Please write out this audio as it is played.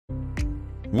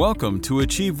Welcome to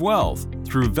Achieve Wealth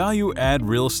through value-add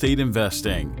real estate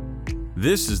investing.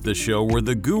 This is the show where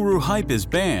the guru hype is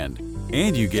banned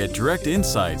and you get direct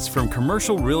insights from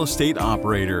commercial real estate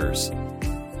operators.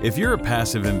 If you're a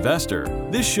passive investor,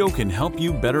 this show can help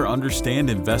you better understand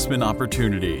investment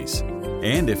opportunities.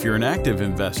 And if you're an active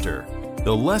investor,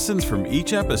 the lessons from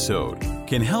each episode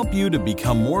can help you to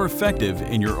become more effective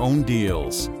in your own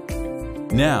deals.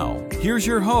 Now, here's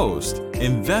your host,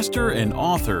 investor and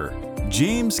author,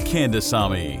 James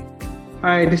Kandasamy.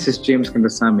 Hi, this is James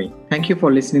Kandasamy. Thank you for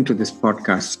listening to this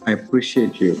podcast. I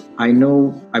appreciate you. I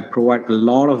know I provide a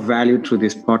lot of value through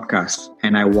this podcast,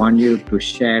 and I want you to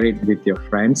share it with your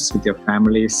friends, with your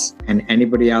families, and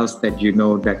anybody else that you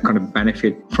know that kind of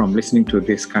benefit from listening to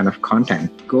this kind of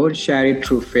content. Go and share it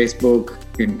through Facebook,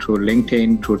 through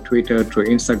LinkedIn, through Twitter, through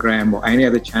Instagram, or any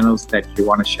other channels that you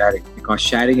want to share it, because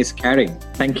sharing is caring.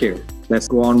 Thank you. Let's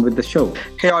go on with the show.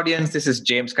 Hey audience, this is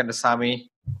James Kandasamy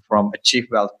from Achieve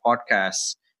Wealth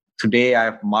Podcast. Today I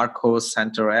have Marco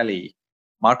Santarelli.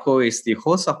 Marco is the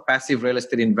host of Passive Real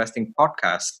Estate Investing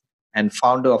Podcast and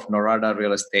founder of Norada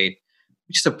Real Estate,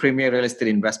 which is a premier real estate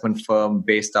investment firm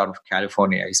based out of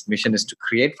California. His mission is to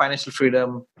create financial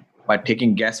freedom by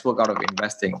taking guesswork out of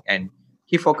investing. And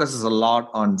he focuses a lot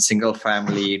on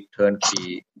single-family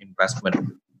turnkey investment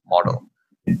model.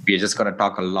 We are just going to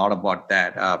talk a lot about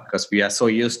that because we are so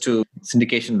used to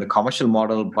syndication, the commercial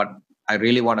model, but I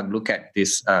really want to look at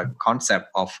this concept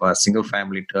of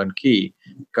single-family turnkey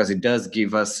because it does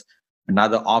give us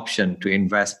another option to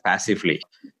invest passively.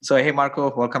 So, hey,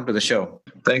 Marco, welcome to the show.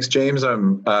 Thanks, James.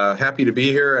 I'm happy to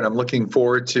be here, and I'm looking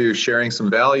forward to sharing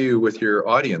some value with your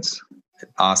audience.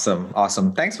 Awesome.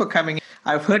 Thanks for coming.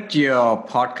 I've heard your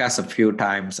podcast a few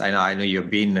times. I know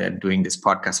you've been doing this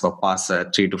podcast for past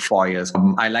 3 to 4 years.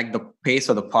 I like the pace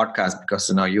of the podcast because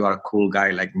you are a cool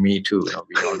guy like me too.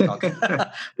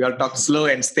 We all talk slow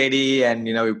and steady, and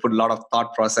we put a lot of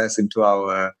thought process into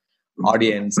our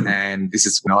audience. And this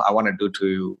is I want to do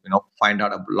to find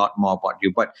out a lot more about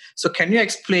you. But so can you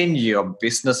explain your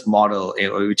business model,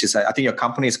 which is I think your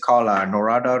company is called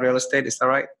Norada Real Estate. Is that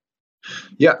right?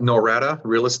 Yeah, Norada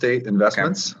Real Estate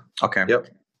Investments. Okay. Yep.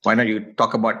 Why don't you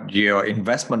talk about your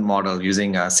investment model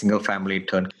using a single-family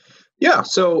turnkey? Yeah,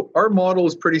 so our model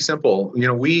is pretty simple.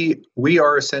 We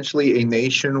are essentially a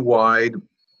nationwide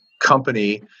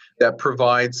company that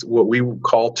provides what we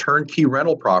call turnkey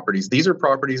rental properties. These are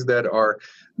properties that are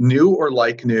new or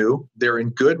like new. They're in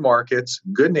good markets,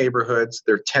 good neighborhoods.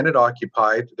 They're tenant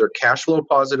occupied. They're cash flow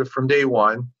positive from day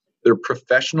one. They're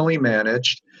professionally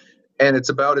managed. And it's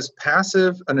about as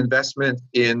passive an investment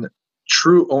in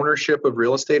true ownership of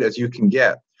real estate as you can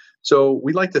get. So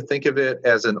we like to think of it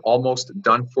as an almost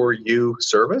done-for-you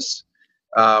service.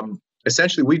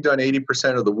 Essentially, we've done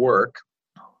 80% of the work.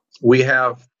 We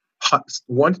have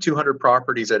 1 to 200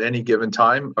 properties at any given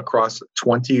time across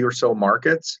 20 or so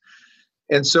markets.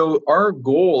 And so our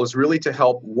goal is really to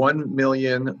help 1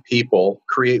 million people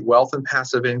create wealth and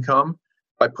passive income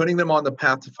by putting them on the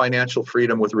path to financial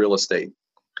freedom with real estate.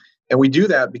 And we do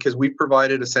that because we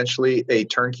provided essentially a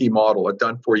turnkey model, a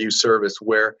done-for-you service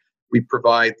where we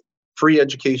provide free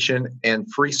education and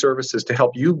free services to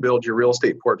help you build your real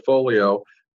estate portfolio,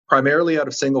 primarily out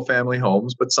of single-family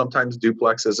homes, but sometimes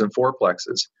duplexes and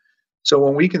fourplexes. So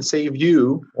when we can save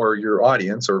you or your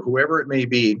audience or whoever it may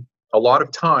be a lot of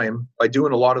time by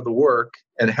doing a lot of the work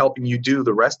and helping you do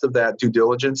the rest of that due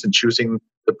diligence and choosing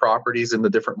the properties in the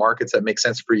different markets that make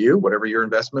sense for you, whatever your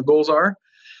investment goals are,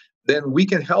 then we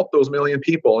can help those million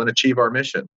people and achieve our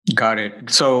mission. Got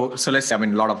it. So let's say, a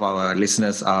lot of our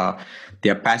listeners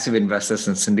they're passive investors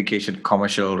in syndication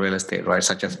commercial real estate, right?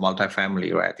 Such as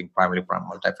multifamily, right? I think primarily from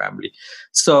multifamily.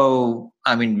 So,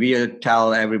 we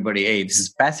tell everybody, hey, this is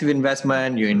passive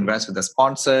investment. You invest with a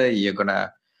sponsor.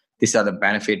 These are the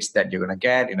benefits that you're going to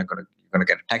get. You're going to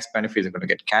get a tax benefit. You're going to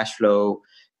get cash flow.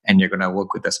 And you're going to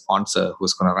work with a sponsor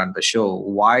who's going to run the show.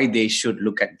 Why they should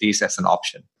look at this as an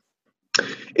option?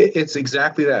 It's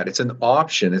exactly that. It's an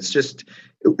option. It's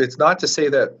not to say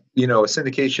that, a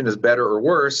syndication is better or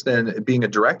worse than being a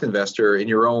direct investor in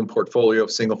your own portfolio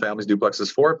of single families,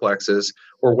 duplexes, fourplexes,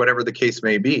 or whatever the case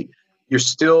may be. You're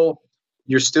still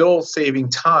saving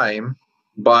time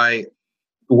by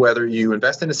whether you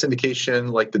invest in a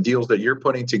syndication like the deals that you're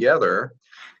putting together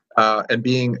and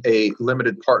being a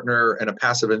limited partner and a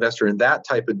passive investor in that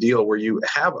type of deal where you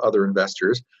have other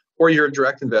investors, or you're a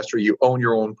direct investor, you own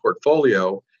your own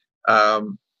portfolio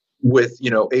with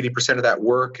 80% of that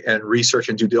work and research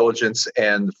and due diligence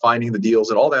and finding the deals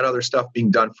and all that other stuff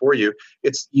being done for you.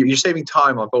 You're saving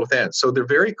time on both ends. So they're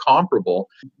very comparable.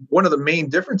 One of the main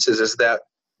differences is that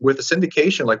with a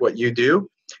syndication like what you do,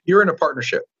 you're in a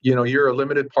partnership. You're a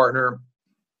limited partner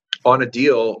on a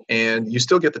deal, and you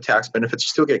still get the tax benefits, you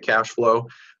still get cash flow.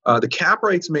 The cap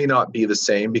rates may not be the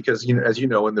same because, as you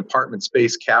know, in the apartment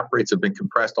space, cap rates have been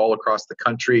compressed all across the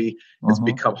country. It's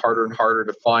become harder and harder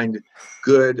to find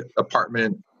good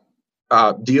apartment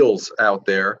deals out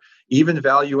there, even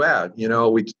value add. We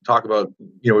were talking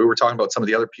about some of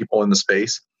the other people in the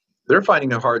space. They're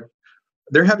having a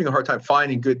hard time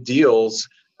finding good deals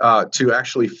to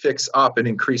actually fix up and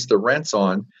increase the rents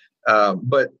on.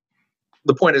 But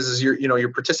the point is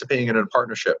you're participating in a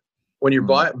partnership. When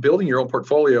you're building your own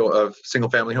portfolio of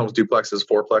single-family homes, duplexes,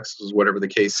 fourplexes, whatever the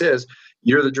case is,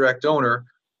 you're the direct owner.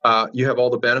 You have all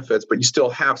the benefits, but you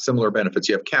still have similar benefits.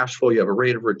 You have cash flow, you have a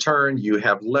rate of return, you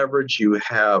have leverage, you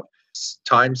have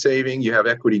time saving, you have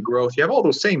equity growth, you have all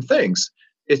those same things.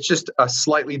 It's just a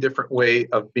slightly different way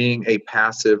of being a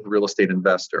passive real estate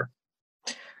investor.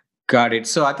 Got it.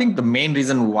 So I think the main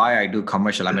reason why I do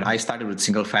commercial, I started with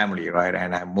single family, right?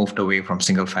 And I moved away from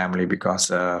single family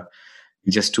because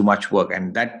it's just too much work.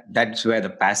 And that's where the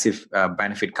passive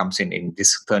benefit comes in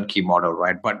this turnkey model,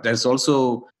 right? But there's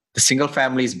also the single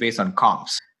family is based on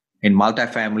comps. In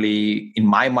multifamily, in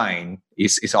my mind,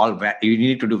 is all you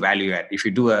need to do value add. If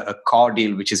you do a core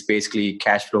deal, which is basically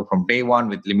cash flow from day one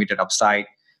with limited upside,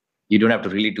 you don't have to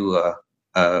really do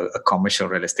a commercial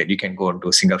real estate. You can go into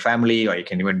a single family, or you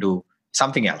can even do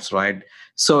something else, right?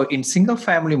 So in single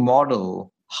family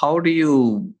model, how do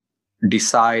you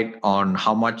decide on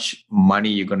how much money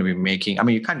you're going to be making?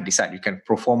 You can't decide, you can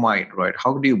pro forma it, right?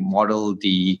 How do you model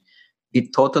the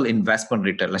total investment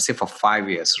return, let's say for 5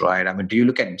 years, right? Do you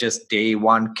look at just day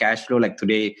one cash flow? Like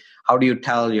today, how do you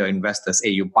tell your investors,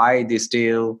 hey, you buy this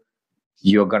deal,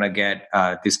 you're going to get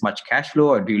this much cash flow?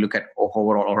 Or do you look at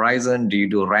overall horizon? Do you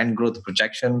do rent growth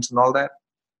projections and all that?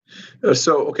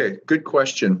 Okay, good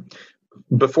question.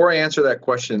 Before I answer that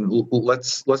question,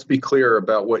 let's be clear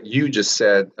about what you just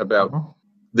said about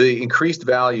the increased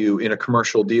value in a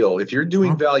commercial deal. If you're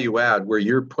doing value add, where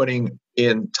you're putting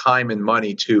in time and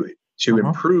money to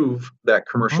improve that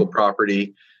commercial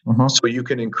property, so you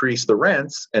can increase the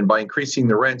rents, and by increasing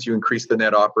the rents, you increase the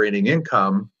net operating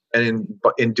income, and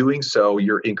in doing so,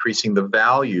 you're increasing the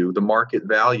value, the market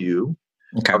value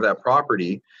of that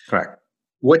property. Correct.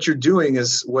 What you're doing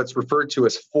is what's referred to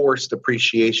as forced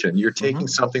appreciation. You're taking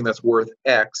something that's worth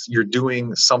X, you're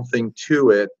doing something to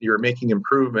it, you're making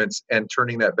improvements and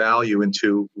turning that value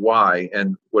into Y,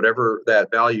 and whatever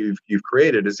that value you've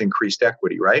created is increased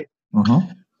equity, right?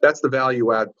 That's the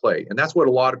value add play. And that's what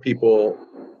a lot of people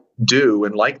do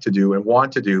and like to do and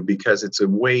want to do, because it's a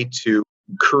way to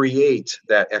create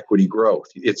that equity growth.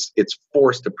 It's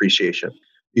forced appreciation.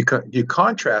 You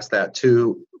contrast that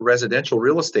to residential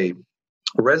real estate.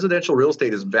 Residential real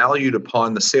estate is valued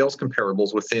upon the sales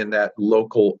comparables within that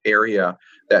local area,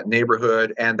 that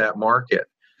neighborhood, and that market.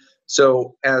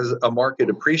 So as a market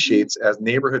appreciates, as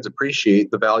neighborhoods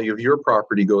appreciate, the value of your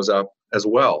property goes up as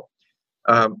well.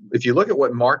 If you look at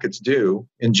what markets do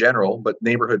in general, but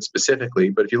neighborhoods specifically,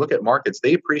 but if you look at markets,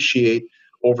 they appreciate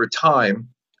over time,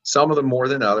 some of them more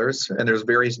than others, and there's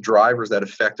various drivers that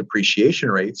affect appreciation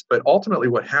rates. But ultimately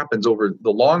what happens over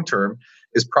the long term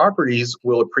is properties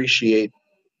will appreciate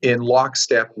in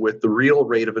lockstep with the real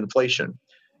rate of inflation.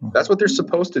 That's what they're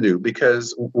supposed to do,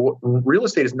 because real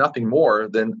estate is nothing more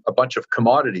than a bunch of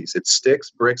commodities. It's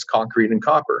sticks, bricks, concrete, and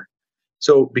copper.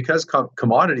 So because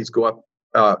commodities go up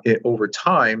over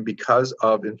time because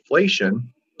of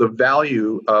inflation, the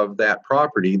value of that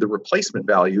property, the replacement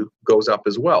value, goes up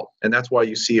as well. And that's why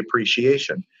you see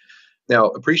appreciation. Now,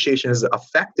 appreciation is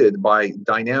affected by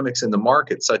dynamics in the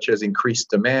market, such as increased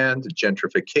demand,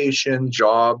 gentrification,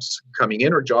 jobs coming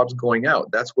in or jobs going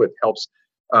out. That's what helps.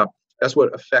 That's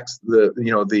what affects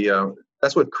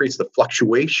that's what creates the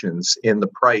fluctuations in the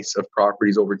price of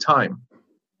properties over time.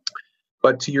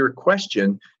 But to your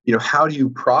question, how do you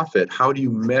profit? How do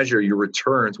you measure your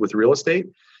returns with real estate?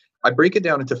 I break it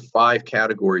down into 5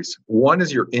 categories. One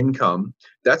is your income.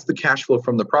 That's the cash flow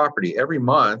from the property. Every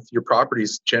month, your property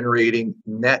is generating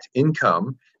net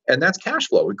income, and that's cash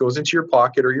flow. It goes into your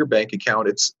pocket or your bank account.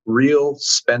 It's real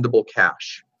spendable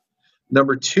cash.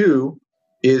 Number 2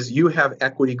 is you have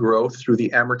equity growth through the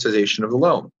amortization of the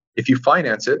loan. If you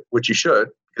finance it, which you should,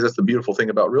 because that's the beautiful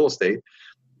thing about real estate,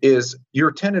 is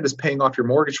your tenant is paying off your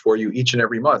mortgage for you each and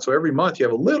every month. So every month you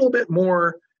have a little bit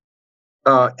more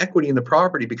equity in the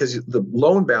property because the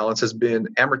loan balance has been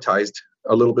amortized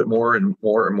a little bit more and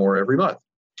more and more every month.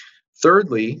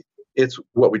 Thirdly, it's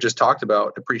what we just talked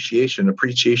about, appreciation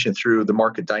through the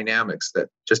market dynamics that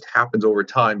just happens over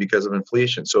time because of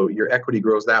inflation. So your equity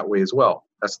grows that way as well.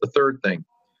 That's the third thing.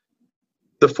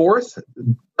 The fourth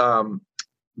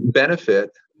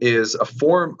benefit is a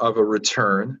form of a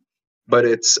return, but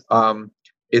it's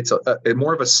It's a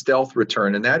more of a stealth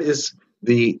return, and that is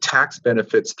the tax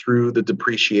benefits through the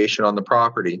depreciation on the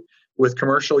property. With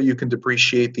commercial, you can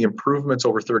depreciate the improvements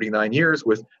over 39 years.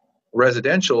 With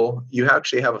residential, you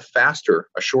actually have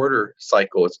a shorter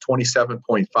cycle. It's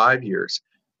 27.5 years.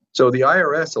 So the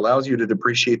IRS allows you to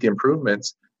depreciate the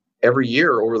improvements every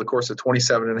year over the course of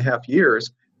 27 and a half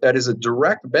years. That is a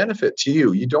direct benefit to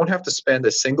you. You don't have to spend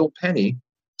a single penny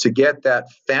to get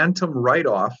that phantom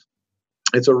write-off.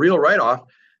 It's a real write-off,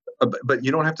 but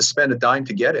you don't have to spend a dime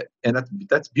to get it. And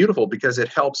that's beautiful because it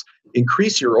helps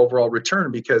increase your overall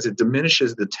return because it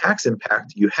diminishes the tax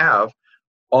impact you have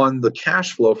on the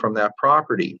cash flow from that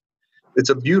property. It's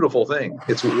a beautiful thing.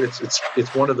 It's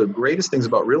one of the greatest things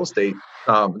about real estate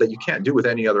that you can't do with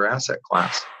any other asset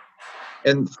class.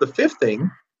 And the fifth thing,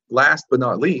 last but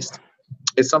not least,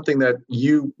 is something that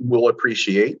you will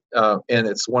appreciate, and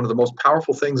it's one of the most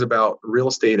powerful things about real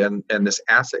estate and this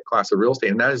asset class of real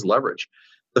estate, and that is leverage.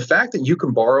 The fact that you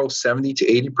can borrow 70 to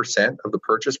 80% of the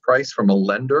purchase price from a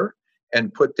lender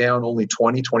and put down only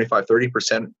 20, 25,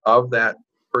 30% of that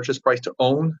purchase price to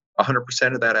own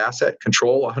 100% of that asset,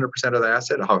 control 100% of that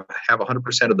asset, have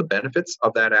 100% of the benefits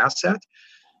of that asset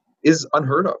is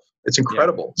unheard of. It's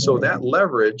incredible. Yeah. So that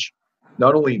leverage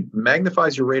not only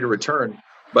magnifies your rate of return,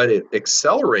 but it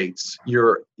accelerates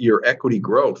your equity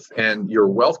growth and your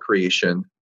wealth creation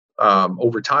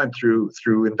over time through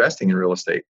investing in real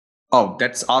estate. Oh,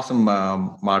 that's awesome,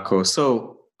 Marco.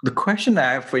 So the question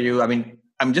I have for you, I mean,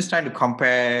 I'm just trying to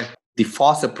compare the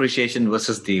forced appreciation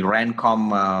versus the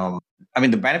rent-com. I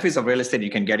mean, the benefits of real estate,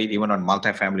 you can get it even on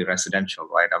multifamily residential,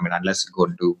 right? I mean, unless you go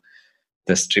to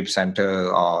the strip center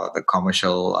or the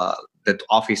commercial, the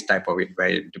office type of it,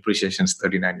 where depreciation is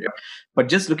 39 years. But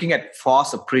just looking at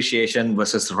forced appreciation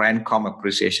versus rent-com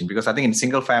appreciation, because I think in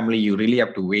single family, you really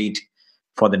have to wait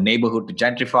for the neighborhood to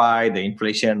gentrify, the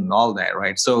inflation and all that,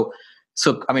 right? So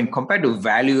I mean, compared to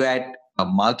value add a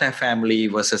multifamily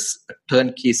versus a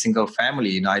turnkey single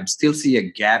family, I'd still see a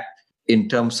gap in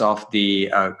terms of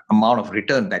the amount of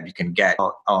return that you can get,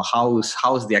 or how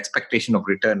is the expectation of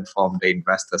return from the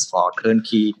investors for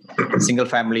turnkey single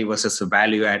family versus a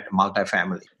value add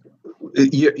multifamily?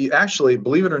 You actually,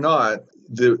 believe it or not,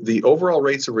 the overall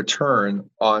rates of return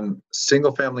on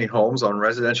single family homes on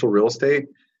residential real estate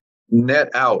net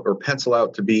out or pencil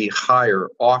out to be higher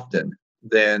often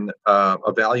than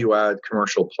a value add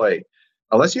commercial play,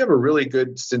 unless you have a really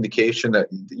good syndication that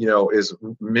is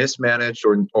mismanaged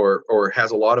or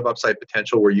has a lot of upside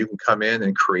potential where you can come in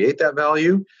and create that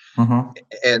value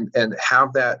and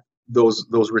have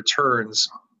those returns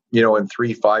in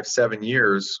 3, 5, 7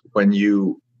 years when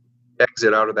you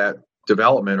exit out of that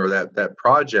development or that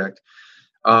project.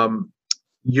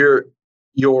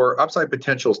 Your upside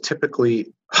potential is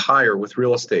typically higher with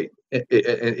real estate.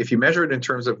 If you measure it in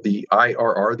terms of the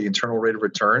IRR, the internal rate of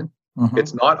return,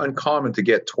 it's not uncommon to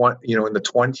get in the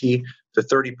 20 to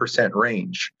 30%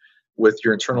 range with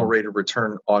your internal rate of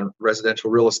return on residential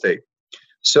real estate.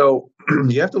 So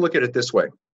you have to look at it this way: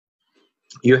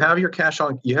 you have your cash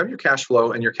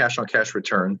flow and your cash on cash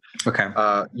return. Okay.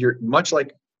 You're much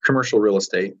like commercial real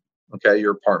estate. Okay,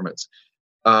 your apartments.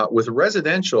 With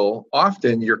residential,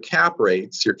 often your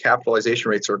capitalization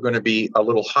rates are going to be a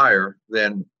little higher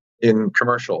than in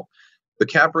commercial. The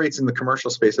cap rates in the commercial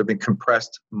space have been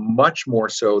compressed much more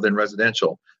so than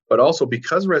residential, but also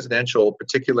because residential,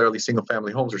 particularly single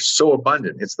family homes, are so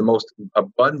abundant, it's the most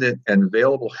abundant and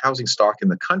available housing stock in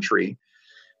the country,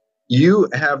 you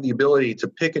have the ability to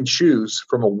pick and choose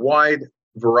from a wide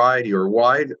variety or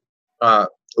wide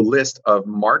list of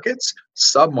markets,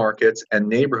 submarkets, and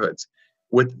neighborhoods.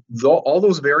 With all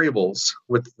those variables,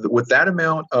 with that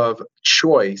amount of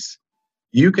choice,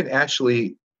 you can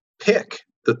actually pick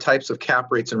the types of cap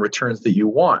rates and returns that you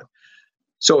want.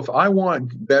 So if I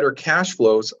want better cash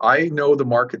flows, I know the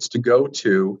markets to go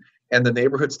to and the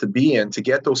neighborhoods to be in to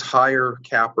get those higher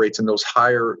cap rates and those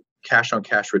higher cash on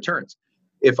cash returns.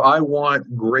 If I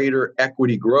want greater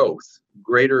equity growth,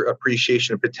 greater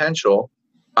appreciation potential,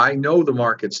 I know the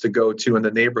markets to go to and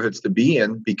the neighborhoods to be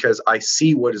in because I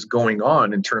see what is going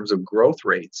on in terms of growth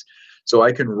rates. So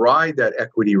I can ride that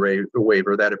equity wave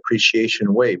or that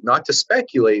appreciation wave, not to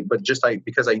speculate, but just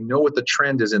because I know what the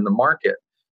trend is in the market.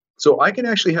 So I can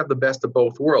actually have the best of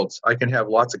both worlds. I can have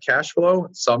lots of cash flow,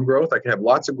 some growth. I can have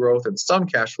lots of growth and some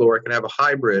cash flow, or I can have a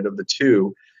hybrid of the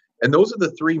two. And those are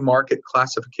the three market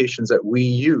classifications that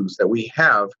we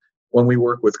have when we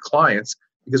work with clients,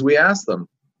 because we ask them,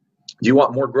 do you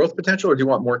want more growth potential or do you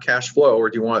want more cash flow, or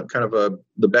do you want kind of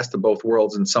the best of both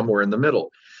worlds and somewhere in the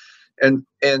middle? And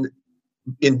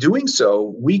in doing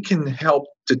so, we can help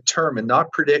determine,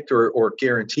 not predict or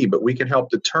guarantee, but we can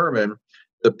help determine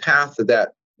the path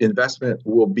that investment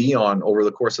will be on over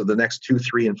the course of the next 2,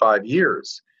 3, and 5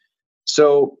 years.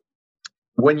 So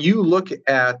when you look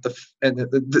at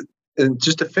and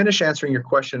just to finish answering your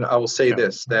question, I will say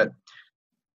this, that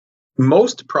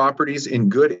most properties in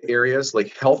good areas,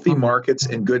 like healthy markets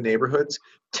in good neighborhoods,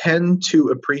 tend to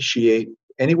appreciate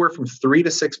anywhere from 3 to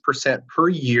 6% per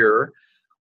year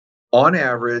on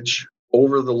average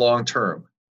over the long term.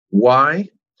 Why?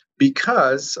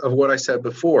 Because of what I said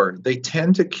before, they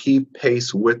tend to keep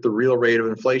pace with the real rate of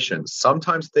inflation.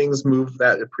 Sometimes things move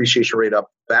that appreciation rate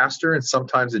up faster, and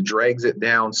sometimes it drags it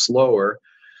down slower.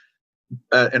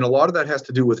 And a lot of that has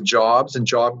to do with jobs and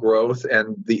job growth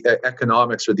and the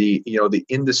economics or the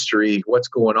industry, what's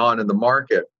going on in the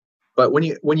market. But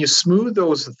when you smooth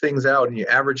those things out and you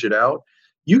average it out,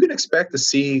 you can expect to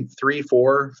see 3,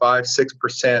 4, 5,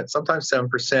 6%, sometimes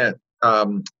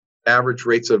 7% average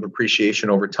rates of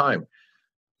appreciation over time.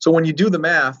 So when you do the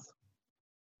math,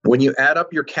 when you add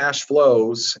up your cash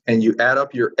flows and you add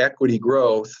up your equity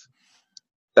growth,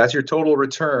 that's your total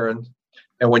return.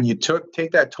 And when you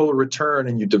take that total return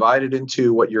and you divide it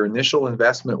into what your initial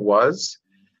investment was,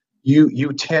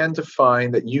 you tend to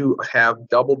find that you have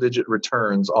double-digit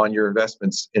returns on your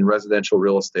investments in residential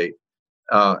real estate.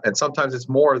 And sometimes it's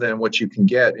more than what you can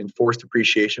get in forced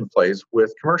appreciation plays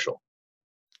with commercial.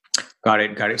 Got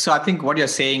it. So I think what you're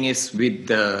saying is with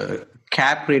the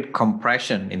cap rate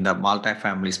compression in the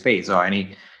multifamily space or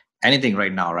anything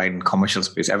right now, right, in commercial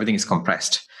space, everything is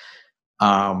compressed.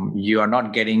 You are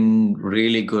not getting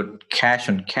really good cash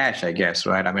on cash, I guess,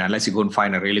 right? I mean, unless you go and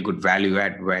find a really good value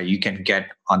add where you can get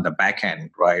on the back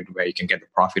end, right, where you can get the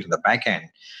profit on the back end.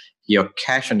 Your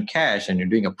cash on cash and you're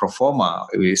doing a pro forma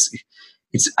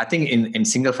it's I think in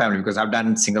single family, because I've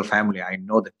done single family, I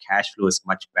know the cash flow is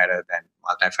much better than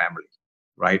multifamily,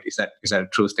 right? Is that a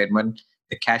true statement?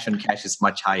 The cash on cash is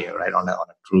much higher, right, on a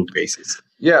true basis.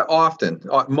 Yeah, often,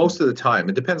 most of the time.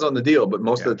 It depends on the deal, but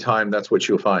most of the time, that's what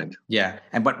you'll find. Yeah,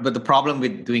 and but the problem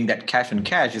with doing that cash on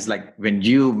cash is like when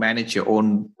you manage your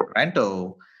own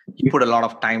rental, you put a lot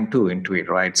of time too into it,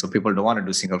 right? So people don't want to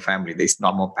do single family. It's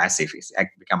not more passive. It's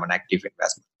become an active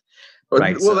investment.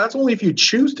 Right. Well, that's only if you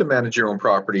choose to manage your own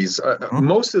properties.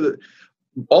 Almost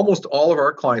all of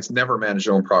our clients never manage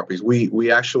their own properties.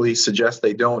 We actually suggest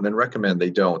they don't and recommend they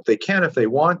don't. They can if they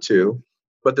want to,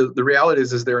 but the reality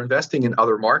is they're investing in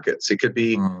other markets. It could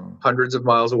be hundreds of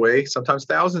miles away, sometimes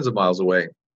thousands of miles away.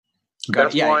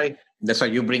 That's why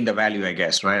you bring the value, I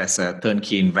guess, right? As a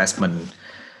turnkey investment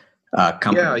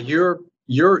company. Yeah,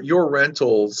 your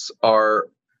rentals are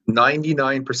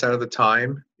 99% of the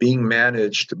time being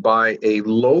managed by a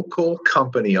local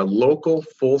company, a local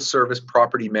full-service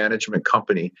property management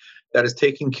company that is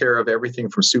taking care of everything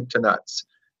from soup to nuts.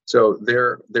 So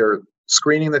they're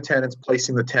screening the tenants,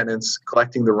 placing the tenants,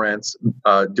 collecting the rents,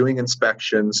 doing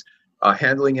inspections,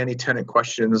 handling any tenant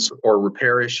questions or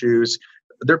repair issues.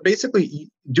 They're basically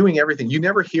doing everything. You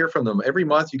never hear from them. Every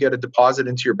month you get a deposit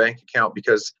into your bank account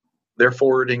because they're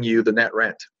forwarding you the net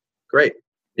rent. Great.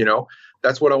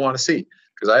 That's what I want to see,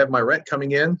 because I have my rent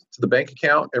coming in to the bank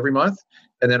account every month,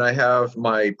 and then I have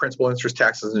my principal, interest,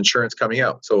 taxes, and insurance coming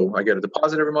out. So I get a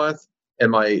deposit every month,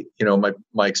 and my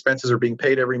expenses are being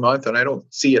paid every month, and I don't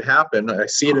see it happen. I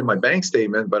see it in my bank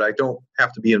statement, but I don't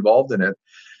have to be involved in it.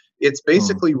 It's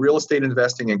basically real estate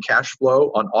investing and cash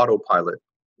flow on autopilot.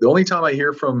 The only time I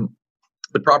hear from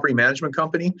the property management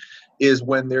company is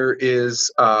when there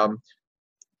is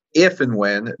if and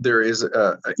when there is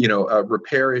a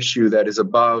repair issue that is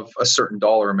above a certain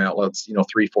dollar amount, let's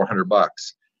 $300-400,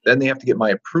 then they have to get my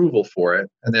approval for it,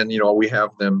 and then we have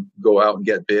them go out and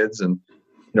get bids, and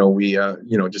we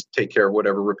just take care of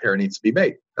whatever repair needs to be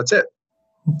made. That's it.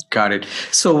 Got it.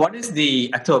 So what is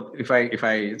I thought if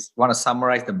I want to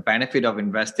summarize the benefit of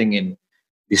investing in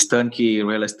this turnkey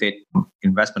real estate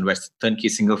investment, where turnkey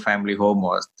single family home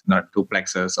or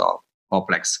duplexes or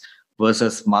fourplex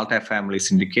versus multifamily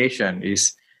syndication,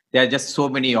 is there are just so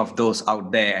many of those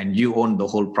out there, and you own the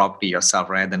whole property yourself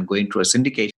rather than going through a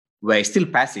syndication where it's still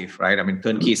passive, right? I mean,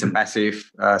 turnkey is a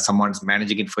passive, someone's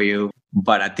managing it for you.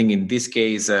 But I think in this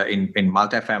case, in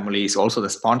multifamily, it's also the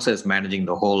sponsor is managing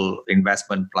the whole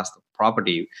investment plus the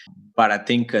property. But I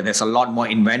think there's a lot more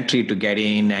inventory to get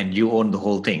in, and you own the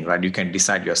whole thing, right? You can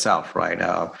decide yourself, right?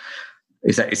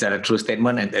 Is that a true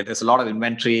statement? And there's a lot of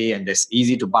inventory, and it's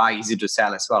easy to buy, easy to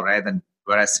sell as well, right? And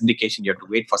whereas syndication, you have to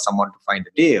wait for someone to find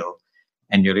the deal,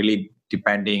 and you're really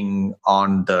depending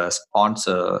on the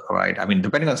sponsor, right? I mean,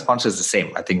 depending on the sponsor is the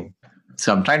same, I think.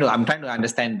 So I'm trying to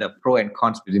understand the pro and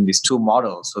cons between these two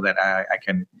models so that I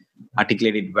can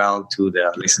articulate it well to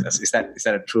the listeners. Is that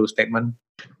a true statement?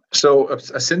 So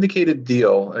a syndicated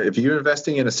deal, if you're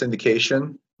investing in a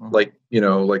syndication, like,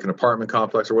 like an apartment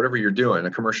complex or whatever you're doing,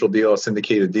 a commercial deal, a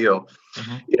syndicated deal,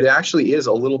 it actually is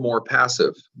a little more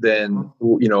passive than,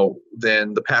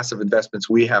 than the passive investments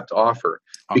we have to offer,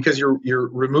 because you're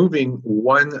removing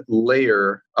one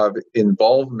layer of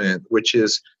involvement, which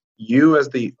is you as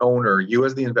the owner, you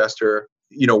as the investor,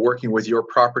 working with your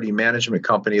property management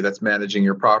company that's managing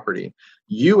your property.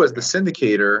 You as the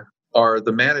syndicator are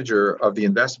the manager of the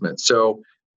investment. So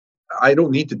I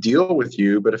don't need to deal with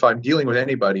you, but if I'm dealing with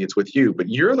anybody, it's with you. But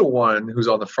you're the one who's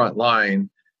on the front line,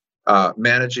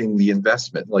 managing the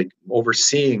investment, like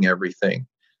overseeing everything.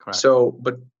 Correct. So,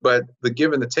 but the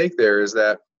give and the take there is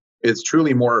that it's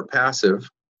truly more passive,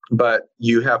 but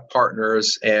you have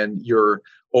partners, and your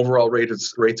overall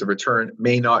rates of return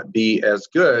may not be as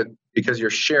good because you're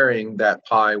sharing that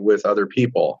pie with other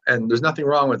people. And there's nothing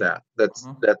wrong with that.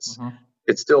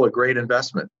 It's still a great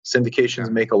investment. Syndications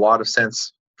make a lot of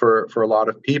sense for a lot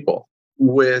of people.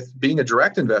 With being a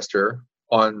direct investor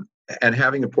and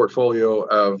having a portfolio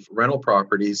of rental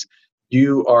properties,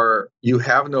 you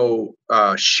have no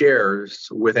shares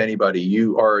with anybody.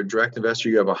 You are a direct investor.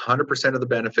 You have 100% of the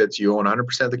benefits. You own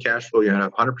 100% of the cash flow. You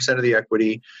have 100% of the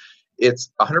equity.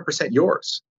 It's 100%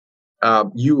 yours.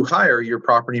 You hire your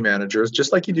property managers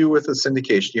just like you do with a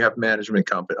syndication. You have a management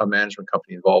company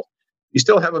involved. You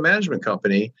still have a management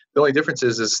company. The only difference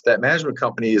is that management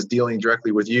company is dealing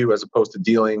directly with you as opposed to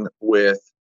dealing with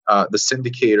the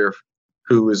syndicator,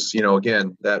 who is,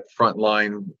 again, that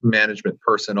frontline management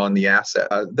person on the asset.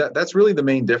 That's really the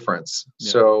main difference.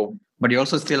 Yeah. So, but you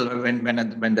also still, when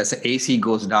the AC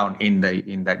goes down in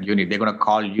that unit, they're going to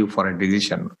call you for a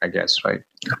decision, I guess, right?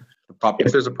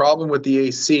 If there's a problem with the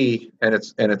AC and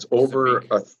it's over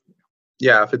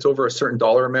if it's over a certain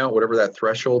dollar amount, whatever that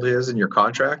threshold is in your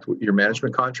contract, your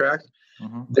management contract,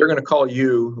 they're going to call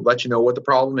you, let you know what the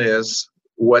problem is,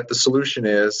 what the solution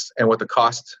is, and what the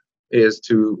cost is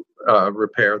to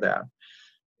repair that.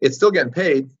 It's still getting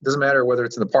paid. Doesn't matter whether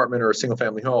it's an apartment or a single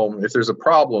family home. If there's a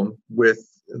problem with,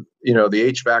 the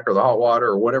HVAC or the hot water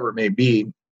or whatever it may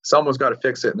be, someone's got to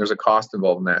fix it, and there's a cost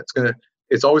involved in that.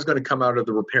 It's always going to come out of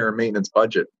the repair and maintenance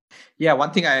budget. Yeah,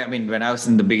 one thing when I was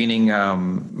in the beginning,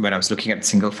 when I was looking at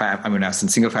single family, I was in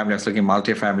single family, I was looking at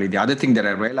multifamily. The other thing that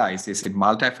I realized is in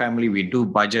multifamily, we do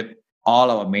budget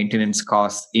all our maintenance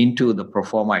costs into the pro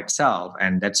forma itself,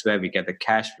 and that's where we get the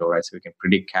cash flow, right? So we can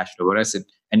predict cash flow. Whereas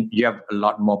and you have a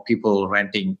lot more people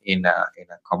renting in a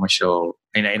commercial,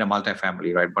 in a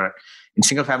multifamily, right? But in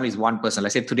single family is one person.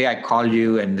 Let's say today I call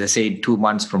you, and they say 2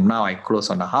 months from now I close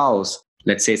on a house.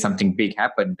 Let's say something big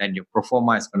happened, then your pro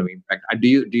forma is going to be impacted. Do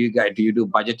you do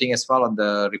budgeting as well on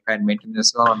the repair and maintenance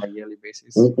as well on a yearly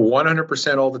basis?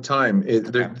 100% all the time.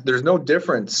 There's no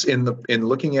difference in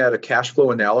looking at a cash flow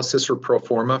analysis or pro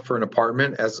forma for an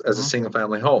apartment as a single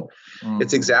family home.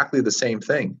 It's exactly the same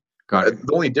thing. Got it.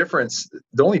 The only difference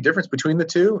between the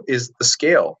two is the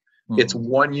scale. It's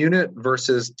 1 unit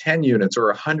versus 10 units or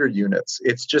 100 units.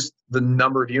 It's just the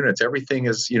number of units. Everything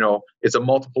is, it's a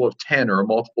multiple of 10 or a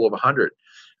multiple of 100.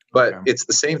 But it's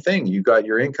the same thing. You got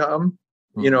your income,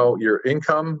 your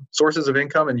income, sources of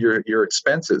income, and your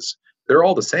expenses. They're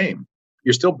all the same.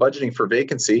 You're still budgeting for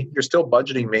vacancy. You're still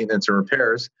budgeting maintenance and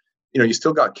repairs. You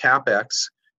still got CapEx.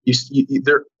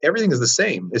 Everything is the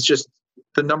same. It's just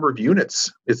the number of units.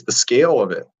 It's the scale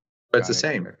of it. But it's the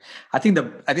same. I think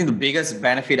the biggest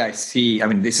benefit I see,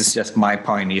 this is just my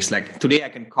point, is like today I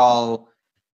can call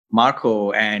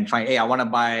Marco and find, hey, I want to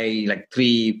buy like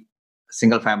 3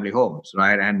 single family homes,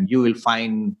 right? And you will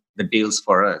find the deals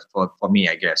for us, for me,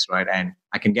 I guess, right? And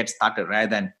I can get started rather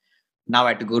than now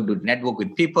I have to go to network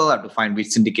with people. I have to find which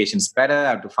syndication is better. I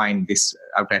have to find this.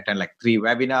 I have to attend like 3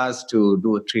 webinars to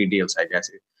do 3 deals, I guess.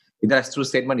 If that's a true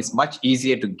statement, it's much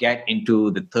easier to get into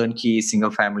the turnkey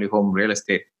single family home real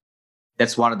estate.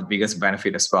 That's one of the biggest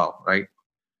benefit as well, right?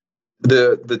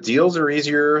 The deals are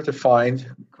easier to find.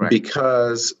 Correct.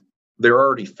 Because they're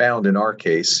already found in our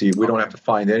case. See, we don't have to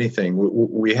find anything.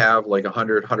 We have like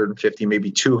 100, 150, maybe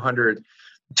 200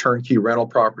 turnkey rental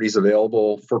properties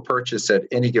available for purchase at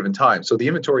any given time. So the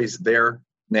inventory is there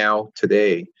now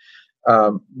today.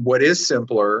 What is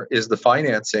simpler is the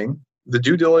financing. The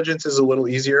due diligence is a little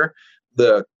easier.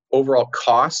 The overall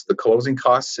costs, the closing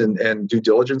costs and due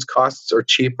diligence costs are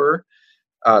cheaper.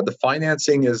 The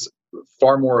financing is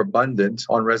far more abundant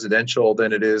on residential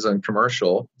than it is on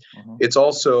commercial. It's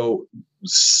also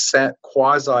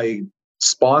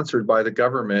quasi-sponsored by the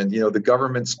government. The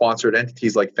government-sponsored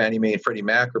entities like Fannie Mae and Freddie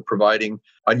Mac are providing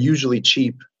unusually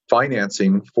cheap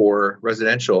financing for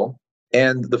residential.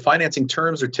 And the financing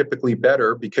terms are typically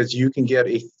better because you can get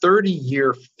a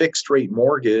 30-year fixed-rate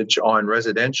mortgage on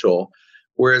residential,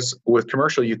 Whereas with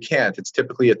commercial, you can't. It's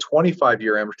typically a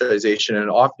 25-year amortization,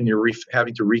 and often you're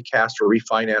having to recast or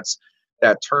refinance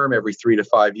that term every 3 to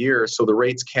 5 years. So the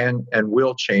rates can and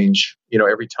will change,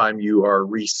 every time you are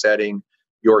resetting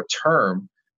your term.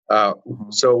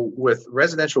 So with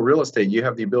residential real estate, you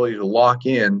have the ability to lock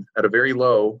in at a very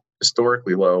low,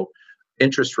 historically low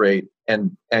interest rate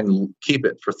and keep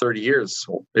it for 30 years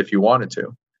if you wanted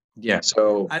to. Yeah.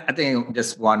 So I think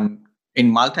just one in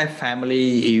multifamily,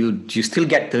 you still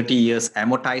get 30 years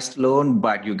amortized loan,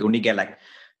 but you only get like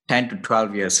 10 to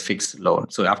 12 years fixed loan.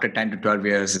 So after 10 to 12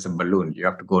 years, it's a balloon. You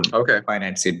have to go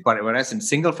finance it. But whereas in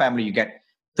single family, you get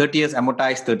 30 years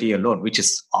amortized, 30-year loan, which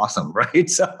is awesome, right?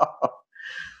 So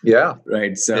yeah,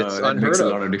 right. So that makes a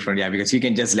lot of difference. Yeah, because you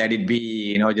can just let it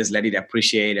be, just let it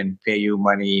appreciate and pay you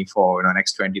money for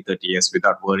next 20, 30 years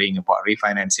without worrying about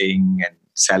refinancing and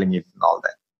selling it and all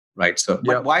that. Right. So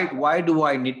but why do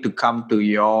I need to come to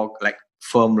your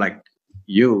firm like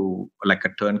you, like a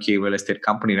turnkey real estate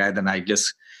company, rather than I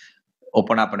just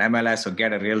open up an MLS or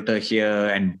get a realtor here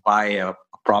and buy a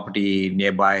property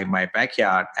nearby my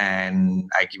backyard and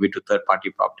I give it to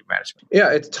third-party property management? Yeah,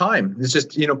 it's time. It's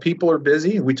just, people are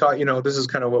busy. We talk, this is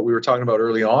kind of what we were talking about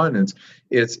early on.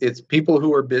 It's people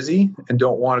who are busy and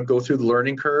don't want to go through the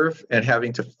learning curve and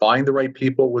having to find the right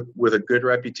people with a good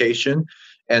reputation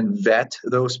and vet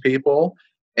those people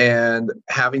and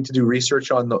having to do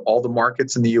research on all the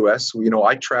markets in the U.S.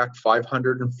 I track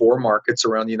 504 markets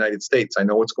around the United States. I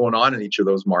know what's going on in each of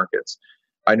those markets.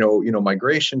 I know,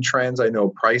 migration trends. I know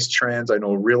price trends. I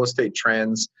know real estate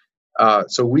trends.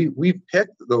 So we've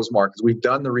picked those markets. We've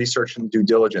done the research and due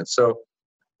diligence. So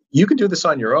you can do this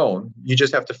on your own. You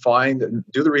just have to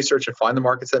do the research and find the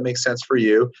markets that make sense for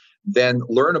you, then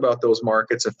learn about those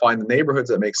markets and find the neighborhoods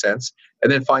that make sense, and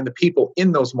then find the people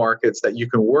in those markets that you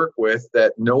can work with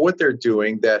that know what they're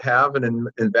doing, that have an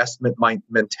investment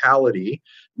mentality,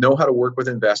 know how to work with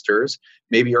investors,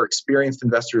 maybe are experienced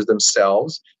investors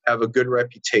themselves, have a good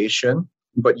reputation,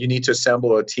 but you need to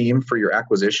assemble a team for your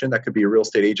acquisition. That could be a real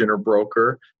estate agent or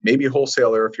broker, maybe a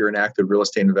wholesaler if you're an active real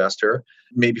estate investor,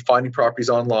 maybe finding properties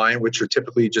online, which are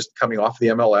typically just coming off the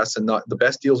MLS, and not the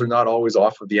best deals are not always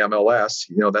off of the MLS.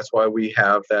 That's why we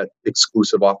have that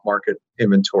exclusive off-market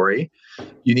inventory.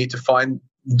 You need to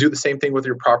do the same thing with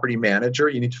your property manager.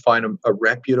 You need to find a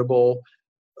reputable,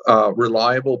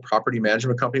 reliable property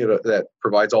management company that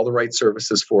provides all the right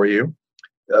services for you.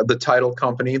 The title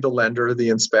company, the lender, the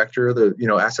inspector, the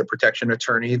asset protection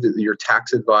attorney, your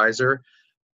tax advisor,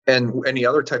 and any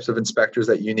other types of inspectors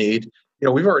that you need.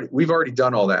 We've already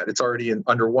done all that. It's already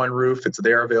under one roof. It's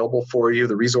there available for you.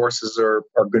 The resources are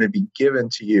going to be given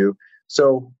to you.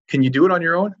 So can you do it on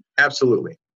your own?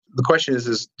 Absolutely. The question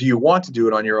is do you want to do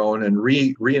it on your own and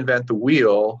reinvent the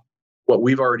wheel, what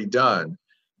we've already done?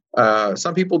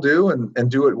 Some people do and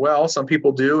do it well. Some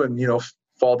people do and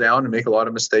fall down and make a lot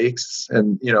of mistakes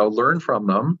and learn from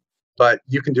them, but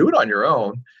you can do it on your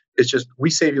own. It's just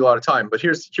we save you a lot of time. But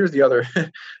here's the other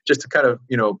just to kind of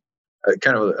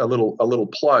a little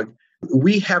plug.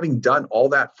 We having done all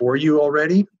that for you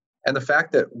already, and the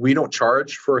fact that we don't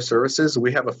charge for our services,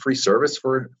 we have a free service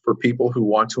for people who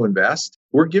want to invest.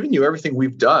 We're giving you everything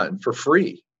we've done for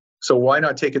free. So why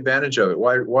not take advantage of it?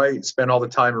 Why spend all the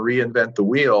time and reinvent the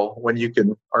wheel when you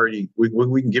can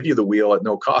we can give you the wheel at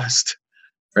no cost?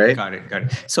 Right? Got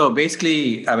it. So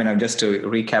basically, just to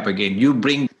recap again, you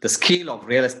bring the skill of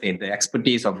real estate, the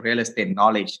expertise of real estate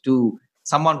knowledge to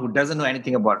someone who doesn't know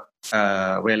anything about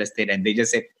real estate, and they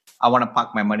just say, I want to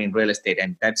park my money in real estate.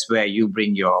 And that's where you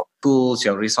bring your tools,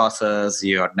 your resources,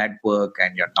 your network,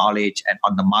 and your knowledge and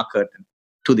on the market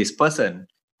to this person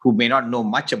who may not know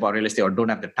much about real estate or don't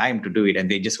have the time to do it.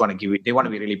 And they just want to give it, they want to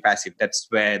be really passive. That's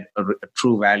where a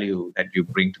true value that you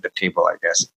bring to the table, I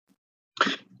guess.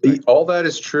 All that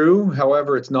is true.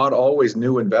 However, it's not always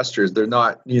new investors. They're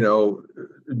not,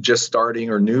 just starting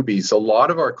or newbies. A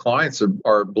lot of our clients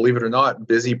are, believe it or not,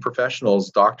 busy professionals,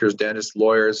 doctors, dentists,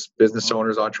 lawyers, business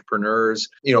owners, entrepreneurs,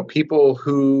 people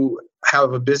who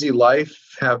have a busy life,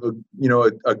 have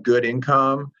a good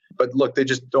income. But look, they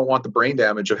just don't want the brain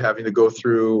damage of having to go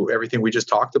through everything we just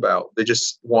talked about. They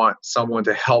just want someone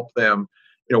to help them,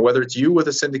 whether it's you with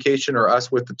a syndication or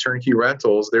us with the turnkey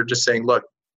rentals. They're just saying, look,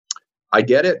 I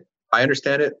get it. I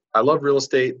understand it. I love real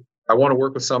estate. I want to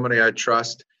work with somebody I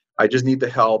trust. I just need the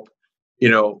help.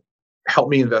 Help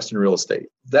me invest in real estate.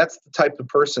 That's the type of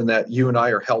person that you and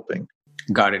I are helping.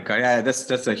 Got it. Yeah,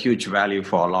 that's a huge value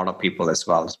for a lot of people as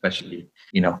well, especially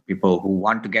people who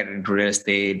want to get into real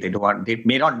estate. They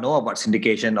may not know about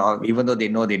syndication, or even though they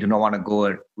know, they do not want to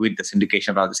go with the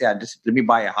syndication route. They say, let me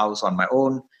buy a house on my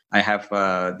own. I have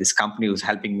this company who's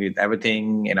helping me with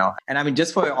everything, And I mean,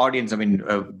 just for your audience, I mean,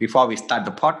 before we start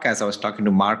the podcast, I was talking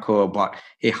to Marco about,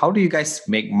 hey, how do you guys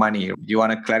make money? Do you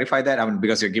want to clarify that? I mean,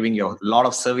 because you're giving a lot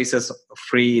of services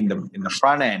free in the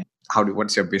front end.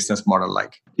 What's your business model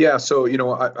like? Yeah, so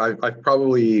I've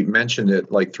probably mentioned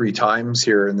it like 3 times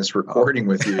here in this recording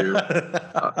with you.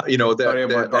 Sorry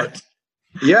about that.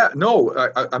 Yeah, no,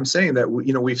 I'm saying that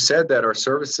we've said that our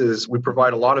services, we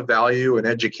provide a lot of value and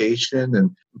education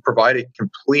and provide a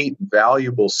complete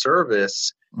valuable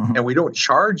service, and we don't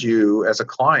charge you as a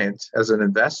client, as an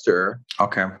investor.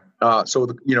 Okay. So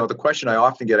the question I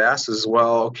often get asked is,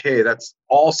 well, okay, that's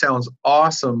all sounds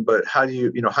awesome, but how do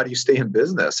you stay in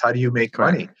business? How do you make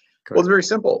money? Well, it's very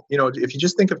simple. If you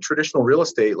just think of traditional real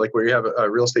estate, like where you have a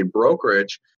real estate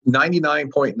brokerage,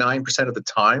 99.9% of the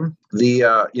time,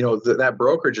 that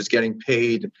brokerage is getting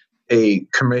paid a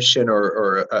commission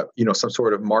or some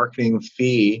sort of marketing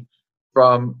fee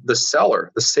from the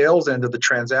seller, the sales end of the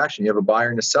transaction. You have a buyer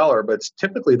and a seller, but it's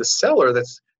typically the seller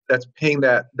that's paying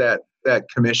that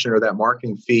commission or that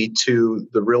marketing fee to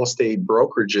the real estate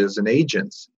brokerages and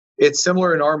agents. It's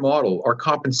similar in our model. Our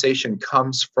compensation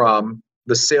comes from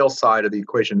the sales side of the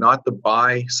equation, not the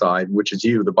buy side, which is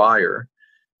you, the buyer,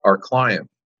 our client.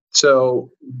 So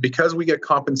because we get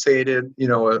compensated,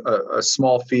 a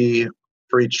small fee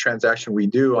for each transaction we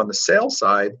do on the sales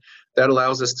side, that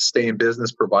allows us to stay in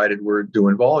business provided we're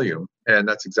doing volume. And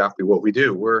that's exactly what we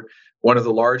do. We're one of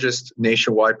the largest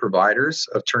nationwide providers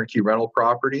of turnkey rental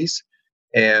properties.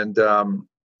 And,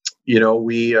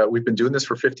 we've been doing this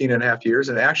for 15 and a half years.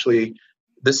 And actually,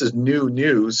 this is new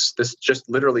news. This just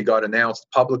literally got announced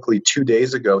publicly 2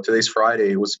 days ago. Today's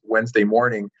Friday. It was Wednesday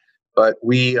morning. But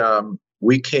we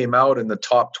came out in the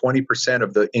top 20%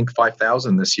 of the Inc.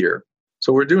 5000 this year.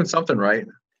 So we're doing something right.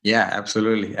 Yeah,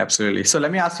 absolutely. Absolutely. So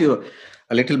let me ask you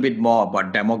a little bit more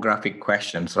about demographic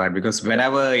questions, right? Because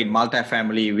whenever in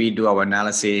multifamily, we do our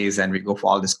analysis and we go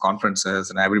for all these conferences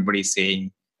and not everybody's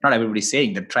saying,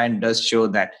 the trend does show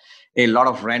that a lot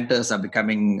of renters are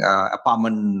becoming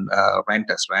apartment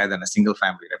renters rather than a single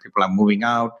family. Right? People are moving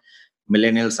out.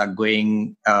 Millennials are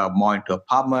going more into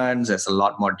apartments. There's a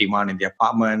lot more demand in the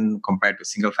apartment compared to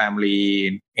single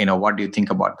family. What do you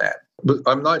think about that? But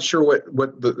I'm not sure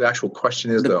what the actual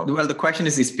question is, though. Well, the question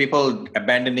is people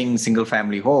abandoning single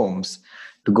family homes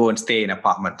to go and stay in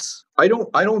apartments? I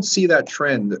don't see that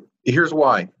trend. Here's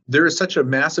why. There is such a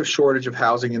massive shortage of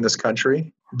housing in this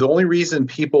country. The only reason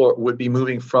people would be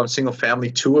moving from single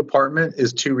family to apartment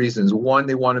is 2 reasons. One,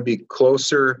 they want to be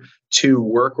closer to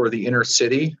work or the inner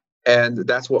city. And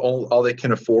that's what all they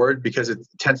can afford, because it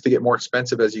tends to get more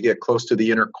expensive as you get close to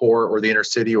the inner core or the inner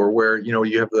city, or where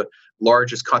you have the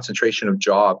largest concentration of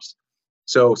jobs.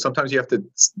 So sometimes you have to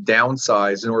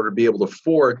downsize in order to be able to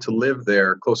afford to live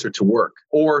there closer to work.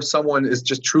 Or someone is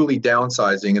just truly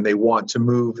downsizing and they want to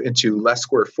move into less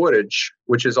square footage,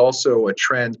 which is also a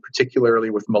trend, particularly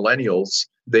with millennials.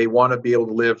 They want to be able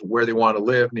to live where they want to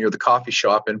live, near the coffee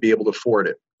shop, and be able to afford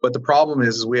it. But the problem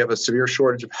is we have a severe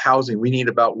shortage of housing. We need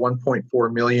about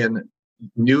 1.4 million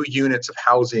new units of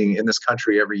housing in this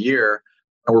country every year.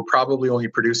 And we're probably only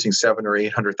producing 700,000 or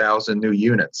 800,000 new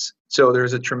units. So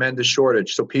there's a tremendous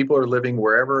shortage. So people are living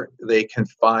wherever they can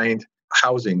find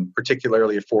housing,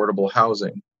 particularly affordable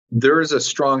housing. There is a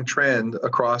strong trend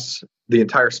across the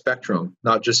entire spectrum,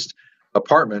 not just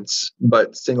apartments,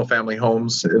 but single family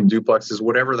homes and duplexes,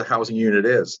 whatever the housing unit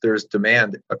is. There's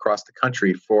demand across the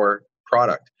country for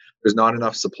product. There's not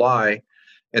enough supply,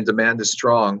 and demand is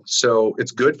strong. So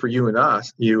it's good for you and I,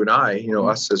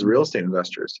 us as real estate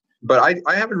investors. But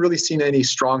I haven't really seen any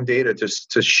strong data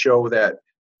to show that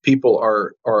people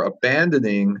are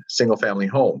abandoning single family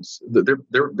homes.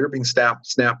 They're being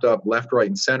snapped up left, right,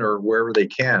 and center wherever they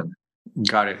can.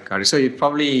 Got it. So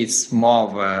it's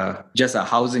more of just a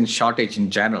housing shortage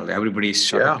in general. Everybody's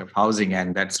shortage of housing,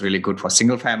 and that's really good for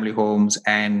single family homes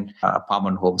and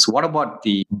apartment homes. What about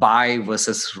the buy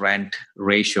versus rent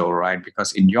ratio, right?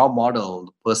 Because in your model,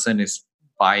 the person is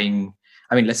buying.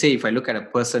 I mean, let's say if I look at a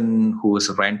person who is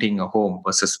renting a home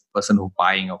versus person who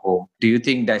buying a home, do you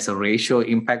think there's a ratio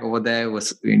impact over there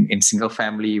in single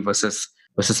family versus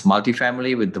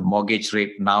multifamily, with the mortgage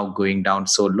rate now going down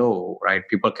so low, right?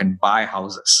 People can buy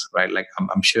houses, right? Like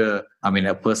I'm sure,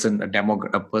 a person in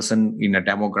a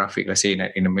demographic, let's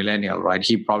say in a millennial, right?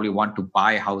 He probably want to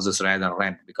buy houses rather than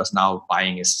rent, because now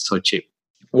buying is so cheap.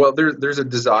 Well, there's a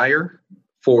desire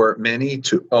for many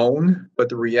to own, but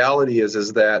the reality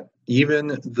is that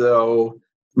even though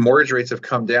mortgage rates have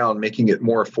come down, making it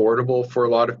more affordable for a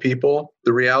lot of people,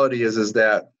 the reality is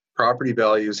that property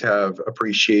values have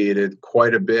appreciated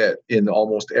quite a bit in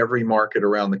almost every market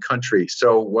around the country.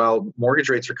 So while mortgage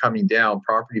rates are coming down,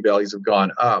 property values have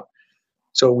gone up.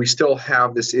 So we still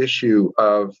have this issue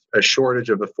of a shortage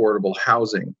of affordable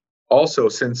housing. Also,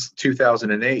 since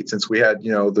 2008, since we had,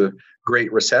 the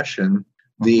Great Recession,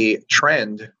 the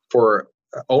trend for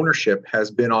ownership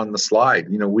has been on the slide.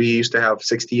 We used to have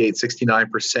 68,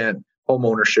 69% home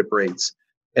ownership rates.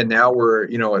 And now we're,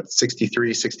 at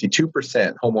 63,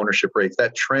 62% home ownership rates.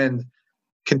 That trend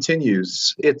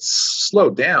continues. It's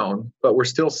slowed down, but we're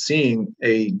still seeing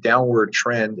a downward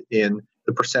trend in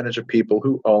the percentage of people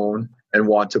who own and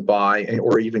want to buy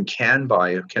or even can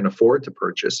buy, can afford to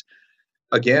purchase.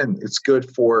 Again, it's good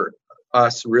for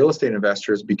us real estate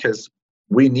investors because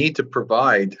we need to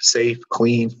provide safe,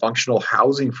 clean, functional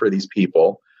housing for these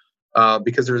people.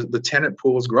 Because the tenant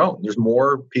pool has grown. There's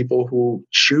more people who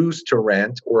choose to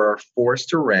rent or are forced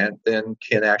to rent than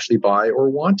can actually buy or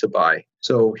want to buy.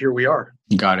 So here we are.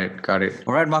 Got it.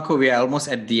 All right, Marco, we are almost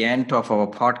at the end of our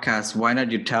podcast. Why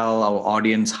not you tell our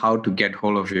audience how to get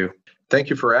hold of you? Thank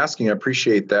you for asking. I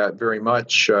appreciate that very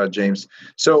much, James.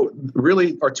 So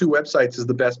really, our two websites is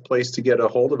the best place to get a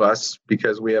hold of us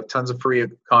because we have tons of free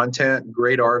content,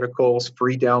 great articles,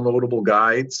 free downloadable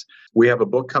guides. We have a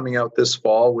book coming out this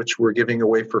fall, which we're giving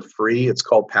away for free. It's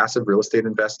called Passive Real Estate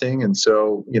Investing. And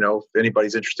so, if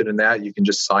anybody's interested in that, you can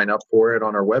just sign up for it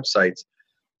on our websites.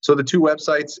 So the two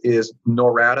websites is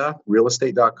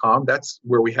noradarealestate.com. That's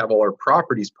where we have all our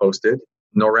properties posted.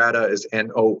 Norada is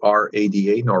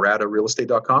Norada,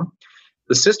 noradarealestate.com.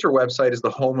 The sister website is the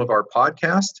home of our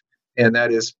podcast, and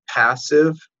that is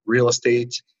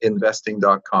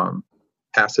passiverealestateinvesting.com.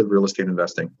 Passive Real Estate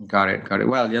Investing. Got it.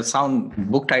 Well, your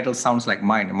book title sounds like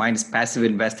mine. Mine is Passive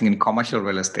Investing in Commercial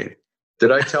Real Estate.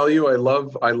 Did I tell you I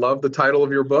love the title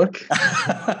of your book?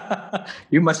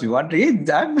 You must be wondering.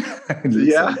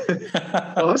 Yeah.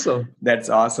 Awesome. That's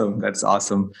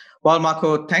awesome. Well,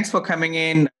 Marco, thanks for coming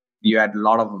in. You had a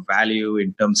lot of value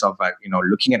in terms of,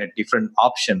 looking at a different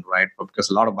option, right? Because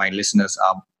a lot of my listeners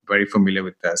are very familiar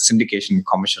with the syndication in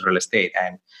commercial real estate,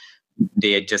 and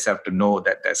they just have to know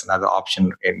that there's another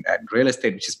option in real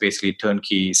estate, which is basically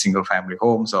turnkey single-family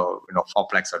homes or,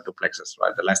 fourplex or duplexes,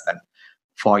 right? The less than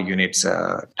 4 units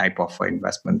type of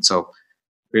investment. So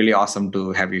really awesome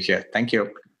to have you here. Thank you.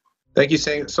 Thank you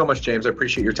so much, James. I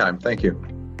appreciate your time. Thank you.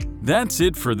 That's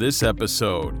it for this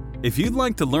episode. If you'd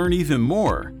like to learn even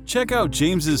more, check out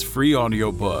James's free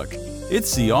audiobook.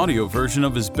 It's the audio version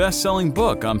of his best-selling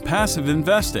book on passive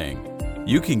investing.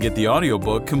 You can get the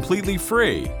audiobook completely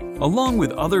free, along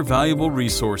with other valuable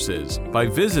resources by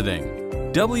visiting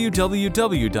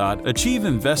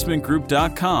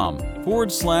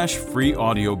www.achieveinvestmentgroup.com/free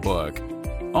audiobook.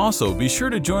 Also, be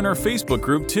sure to join our Facebook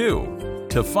group too.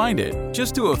 To find it,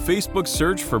 just do a Facebook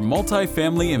search for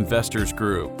Multifamily Investors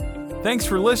Group. Thanks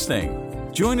for listening.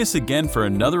 Join us again for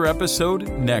another episode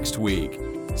next week.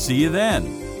 See you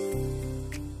then.